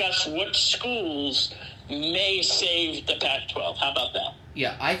discuss what schools may save the Pac-12. How about that?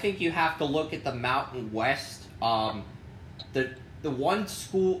 Yeah, I think you have to look at the Mountain West.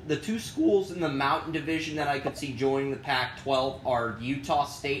 The 2 schools in the Mountain Division that I could see joining the Pac-12 are Utah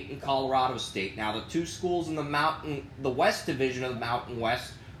State and Colorado State. Now, the 2 schools in the West Division of the Mountain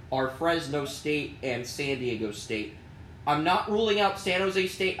West are Fresno State and San Diego State. I'm not ruling out San Jose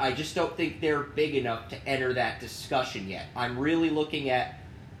State. I just don't think they're big enough to enter that discussion yet. I'm really looking at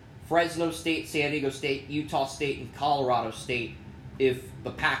Fresno State, San Diego State, Utah State, and Colorado State if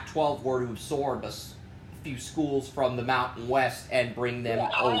the Pac-12 were to absorb us. Few schools from the Mountain West and bring them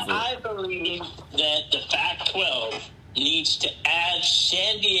over. I believe that the Pac-12 needs to add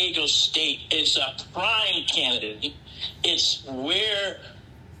San Diego State as a prime candidate. It's where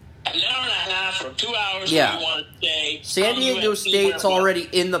an hour and a half or 2 hours, Yeah. you want to say. San Diego State's already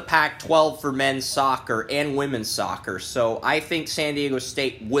in the Pac-12 for men's soccer and women's soccer, so I think San Diego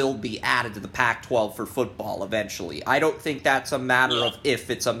State will be added to the Pac-12 for football eventually. I don't think that's a matter of if,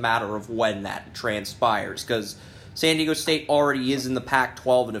 it's a matter of when that transpires, because San Diego State already is in the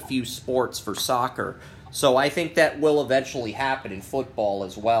Pac-12 in a few sports for soccer. So I think that will eventually happen in football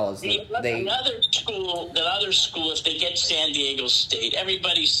as well. As Another school, if they get San Diego State,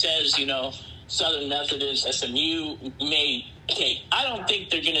 everybody says, Southern Methodist, SMU made cake. I don't think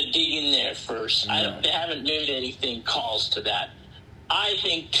they're going to dig in there first. No. They haven't made anything calls to that. I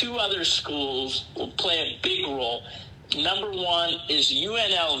think two other schools will play a big role. Number one is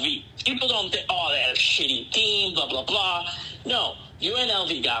UNLV. People don't think, they had a shitty team, blah, blah, blah. No,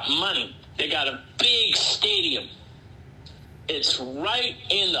 UNLV got money. They got a big stadium. It's right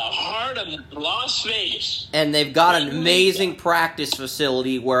in the heart of Las Vegas. And they've got an amazing practice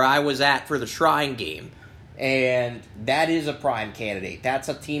facility where I was at for the Shrine game. And that is a prime candidate. That's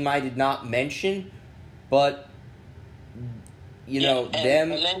a team I did not mention, but, them...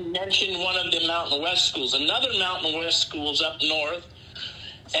 And then mention one of the Mountain West schools. Another Mountain West school is up north,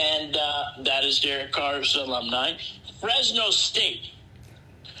 and that is Derek Carr's alumni. Fresno State.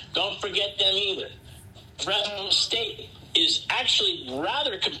 Don't forget them either. Fresno State is actually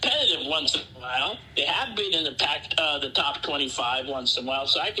rather competitive once in a while. They have been in the top 25 once in a while,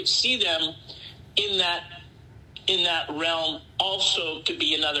 so I could see them in that realm also to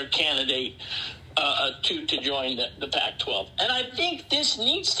be another candidate to join the Pac-12. And I think this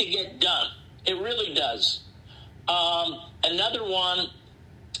needs to get done. It really does. Another one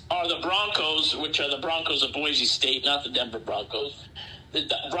are the Broncos, which are the Broncos of Boise State, not the Denver Broncos. The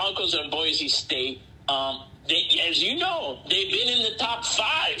Broncos of Boise State, as you know, they've been in the top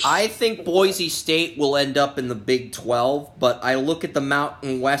 5. I think Boise State will end up in the Big 12, but I look at the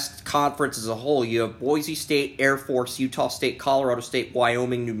Mountain West Conference as a whole. You have Boise State, Air Force, Utah State, Colorado State,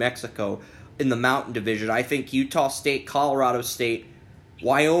 Wyoming, New Mexico in the Mountain Division. I think Utah State, Colorado State,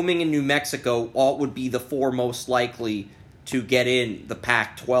 Wyoming, and New Mexico all would be the 4 most likely to get in the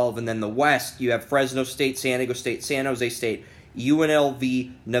Pac-12. And then the West, you have Fresno State, San Diego State, San Jose State,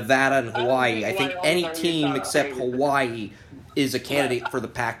 UNLV, Nevada, and Hawaii. I think any team except Hawaii is a candidate for the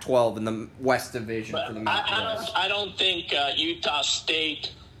Pac-12 in the West Division for the Mountain West. I don't think Utah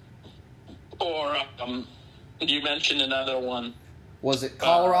State or you mentioned another one. Was it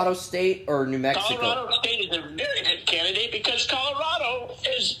Colorado State or New Mexico? Colorado State is a very good candidate because Colorado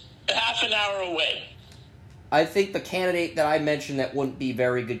is half an hour away. I think the candidate that I mentioned that wouldn't be a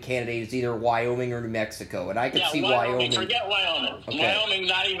very good candidate is either Wyoming or New Mexico, and I could see Wyoming. Forget Wyoming. Okay. Wyoming,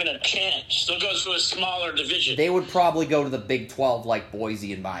 not even a chance. Still goes to a smaller division. They would probably go to the Big 12 like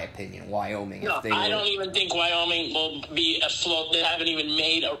Boise, in my opinion, Wyoming. No, I don't even think Wyoming will be afloat. They haven't even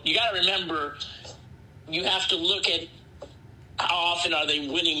made... You got to remember, you have to look at how often are they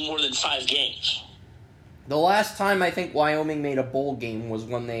winning more than 5 games. The last time I think Wyoming made a bowl game was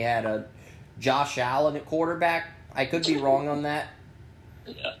when they had a Josh Allen at quarterback. I could be wrong on that.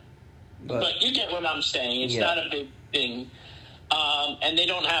 Yeah. But you get what I'm saying. It's not a big thing. And they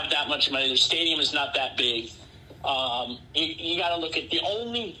don't have that much money. Their stadium is not that big. You got to look at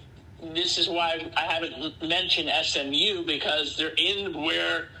this is why I haven't mentioned SMU, because they're in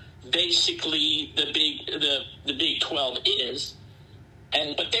where basically the Big 12 is.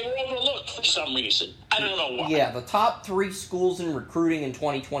 But they were overlooked for some reason. I don't know why. Yeah, the top 3 schools in recruiting in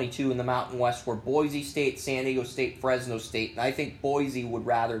 2022 in the Mountain West were Boise State, San Diego State, Fresno State. And I think Boise would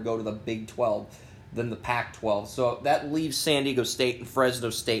rather go to the Big 12 than the Pac-12. So that leaves San Diego State and Fresno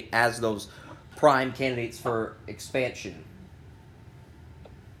State as those prime candidates for expansion.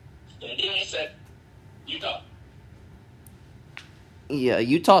 Utah. Yeah,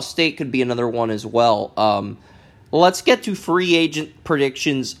 Utah State could be another one as well. Let's get to free agent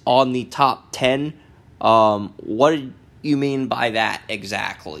predictions on the top 10. What do you mean by that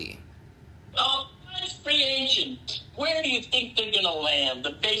exactly? It's free agent. Where do you think they're going to land?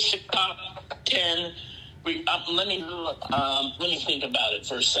 The basic top 10. Let me think about it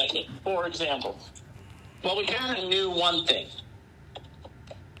for a second. For example, we kind of knew one thing.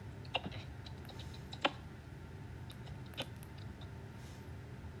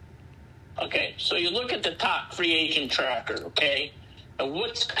 Okay, so you look at the top free agent tracker, okay? And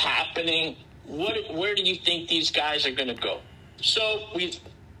what's happening? Where do you think these guys are going to go? So, we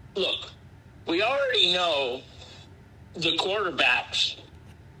already know the quarterbacks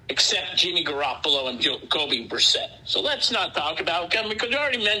except Jimmy Garoppolo and Jacoby Brissett. So let's not talk about them because we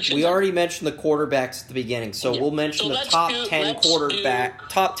already mentioned We already mentioned the quarterbacks at the beginning, so we'll mention the top 10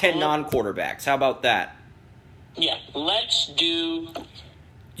 non-quarterbacks. How about that? Yeah, let's do...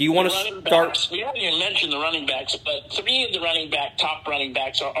 Do you want to start? We haven't even mentioned the running backs, but 3 of the top running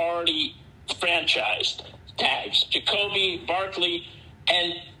backs are already franchised tags. Jacoby, Barkley,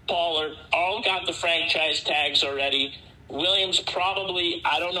 and Pollard all got the franchise tags already. Williams probably,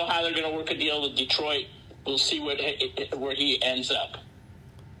 I don't know how they're going to work a deal with Detroit. We'll see where he ends up.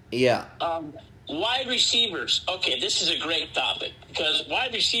 Yeah. Wide receivers. Okay, this is a great topic because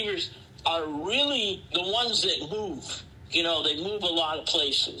wide receivers are really the ones that move. You know, they move a lot of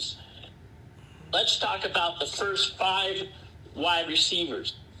places. Let's talk about the first 5 wide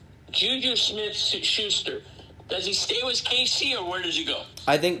receivers. Juju Smith-Schuster. Does he stay with KC or where does he go?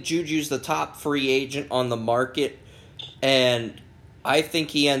 I think Juju's the top free agent on the market, and I think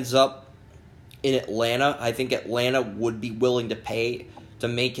he ends up in Atlanta. I think Atlanta would be willing to pay to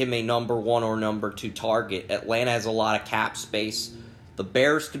make him a number 1 or number 2 target. Atlanta has a lot of cap space. The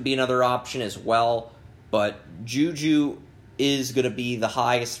Bears could be another option as well, but Juju is going to be the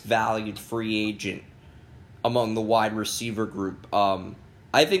highest valued free agent among the wide receiver group.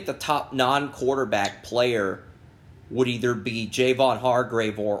 I think the top non-quarterback player would either be Javon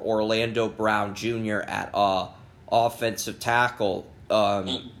Hargrave or Orlando Brown Jr. at offensive tackle.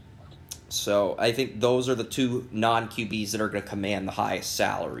 So I think those are the 2 non-QBs that are going to command the highest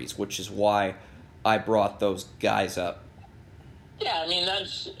salaries, which is why I brought those guys up. Yeah, I mean,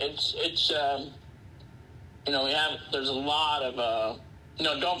 there's a lot of,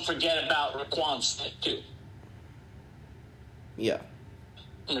 don't forget about Roquan Smith, too. Yeah.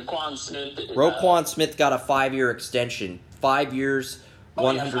 Roquan Smith got a 5-year extension. 5 years,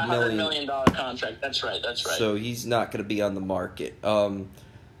 $100 million contract. That's right. So he's not going to be on the market. And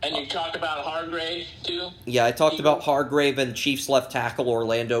you talk about Hargrave, too? Yeah, I talked about Hargrave and Chiefs left tackle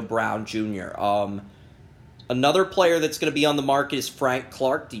Orlando Brown Jr. Another player that's going to be on the market is Frank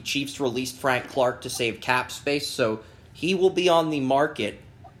Clark. The Chiefs released Frank Clark to save cap space, so he will be on the market.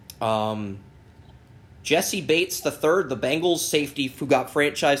 Jesse Bates III, the Bengals safety who got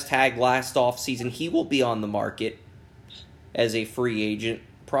franchise tagged last offseason, he will be on the market as a free agent.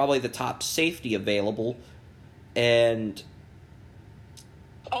 Probably the top safety available. And...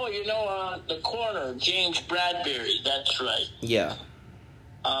 the corner, James Bradbury, that's right. Yeah.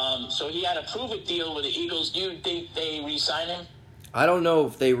 So he had a prove-it deal with the Eagles. Do you think they re-sign him? I don't know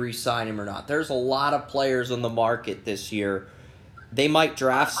if they re-sign him or not. There's a lot of players on the market this year. They might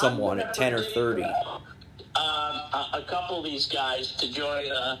draft someone at 10 or 30. A couple of these guys to join.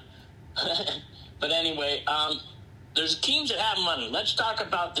 But anyway, there's teams that have money. Let's talk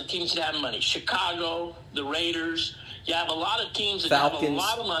about the teams that have money. Chicago, the Raiders. You have a lot of teams that Falcons. have a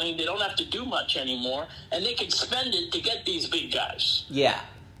lot of money. They don't have to do much anymore, and they can spend it to get these big guys. Yeah.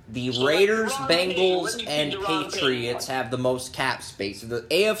 The Raiders, Bengals, and Patriots have the most cap space. The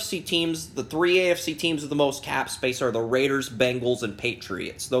AFC teams, the 3 AFC teams with the most cap space are the Raiders, Bengals, and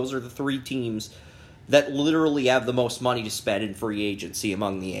Patriots. Those are the 3 teams that literally have the most money to spend in free agency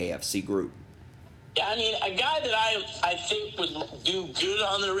among the AFC group. Yeah, I mean, a guy that I think would do good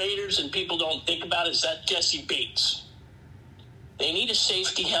on the Raiders and people don't think about is that Jesse Bates. They need a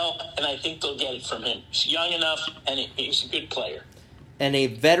safety help, and I think they'll get it from him. He's young enough, and he's a good player. And a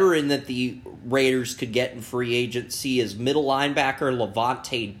veteran that the Raiders could get in free agency is middle linebacker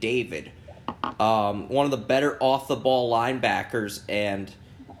Levante David. One of the better off-the-ball linebackers, and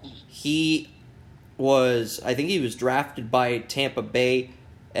he was drafted by Tampa Bay,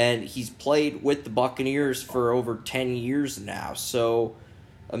 and he's played with the Buccaneers for over 10 years now. So,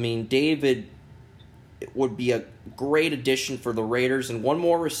 I mean, David would be a great addition for the Raiders. And one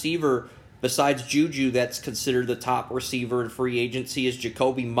more receiver besides Juju that's considered the top receiver in free agency is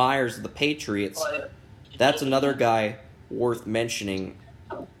Jacoby Myers of the Patriots. That's another guy worth mentioning.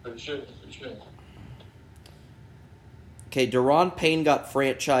 For sure. Okay, Daron Payne got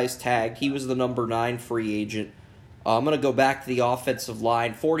franchise tagged. He was the number 9 free agent. I'm going to go back to the offensive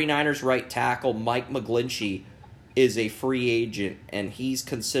line. 49ers right tackle Mike McGlinchey is a free agent, and he's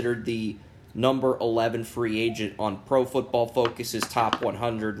considered the number 11 free agent on Pro Football Focus's top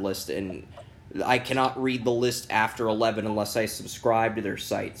 100 list, and I cannot read the list after 11 unless I subscribe to their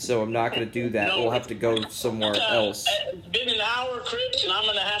site, so I'm not going to do that. We'll have to go somewhere else. It's been an hour, Chris, and I'm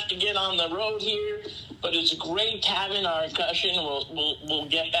going to have to get on the road here, but it's great having our discussion. We'll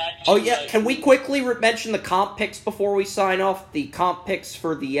get back to... Oh, yeah, can we quickly mention the comp picks before we sign off? The comp picks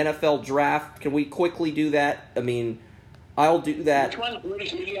for the NFL draft, can we quickly do that? I mean, I'll do that. Which one? Who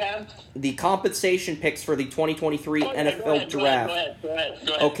do you have? The compensation picks for the 2023 NFL Draft. Go ahead.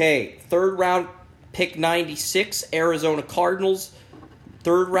 Okay, third round pick 96, Arizona Cardinals.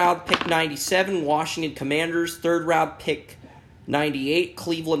 Third round pick 97, Washington Commanders. Third round pick 98,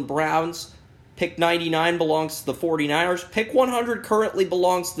 Cleveland Browns. Pick 99 belongs to the 49ers. Pick 100 currently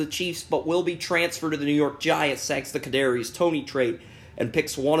belongs to the Chiefs, but will be transferred to the New York Giants thanks to Kadarius Toney trade. And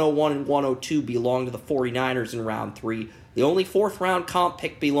picks 101 and 102 belong to the 49ers in round 3. The only fourth round comp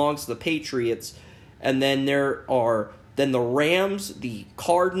pick belongs to the Patriots. And then there are the Rams, the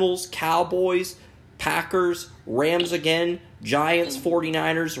Cardinals, Cowboys, Packers, Rams again, Giants,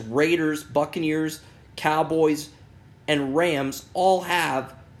 49ers, Raiders, Buccaneers, Cowboys, and Rams all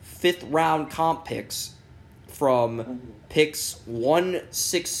have fifth round comp picks from picks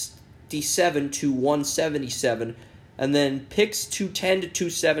 167 to 177, and then picks 210 to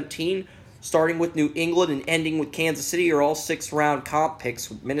 217, starting with New England and ending with Kansas City, are all sixth round comp picks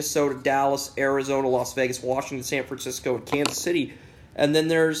with Minnesota, Dallas, Arizona, Las Vegas, Washington, San Francisco, and Kansas City. And then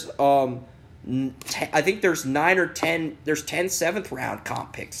there's I think there's 9 or 10. There's 10 seventh round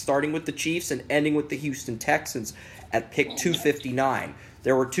comp picks, starting with the Chiefs and ending with the Houston Texans at pick 259.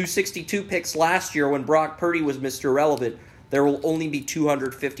 There were 262 picks last year when Brock Purdy was Mr. Irrelevant. There will only be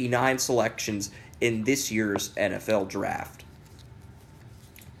 259 selections in this year's NFL Draft.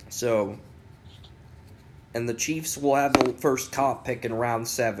 So, and the Chiefs will have the first comp pick in round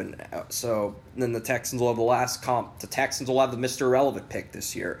 7. So then the Texans will have the last comp. The Texans will have the Mr. Irrelevant pick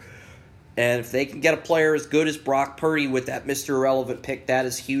this year. And if they can get a player as good as Brock Purdy with that Mr. Irrelevant pick, that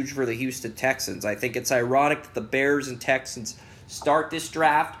is huge for the Houston Texans. I think it's ironic that the Bears and Texans start this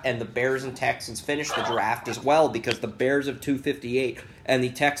draft and the Bears and Texans finish the draft as well, because the Bears have 258 and the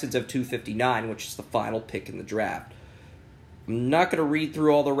Texans have 259, which is the final pick in the draft. I'm not going to read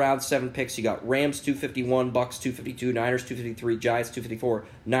through all the round 7 picks. You got Rams 251, Bucks 252, Niners 253, Giants 254,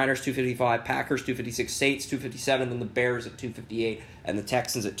 Niners 255, Packers 256, Saints 257, and then the Bears at 258 and the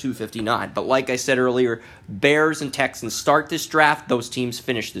Texans at 259. But like I said earlier, Bears and Texans start this draft. Those teams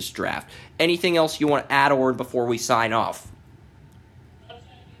finish this draft. Anything else you want to add or before we sign off?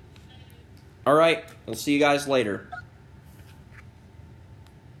 All right, we'll see you guys later.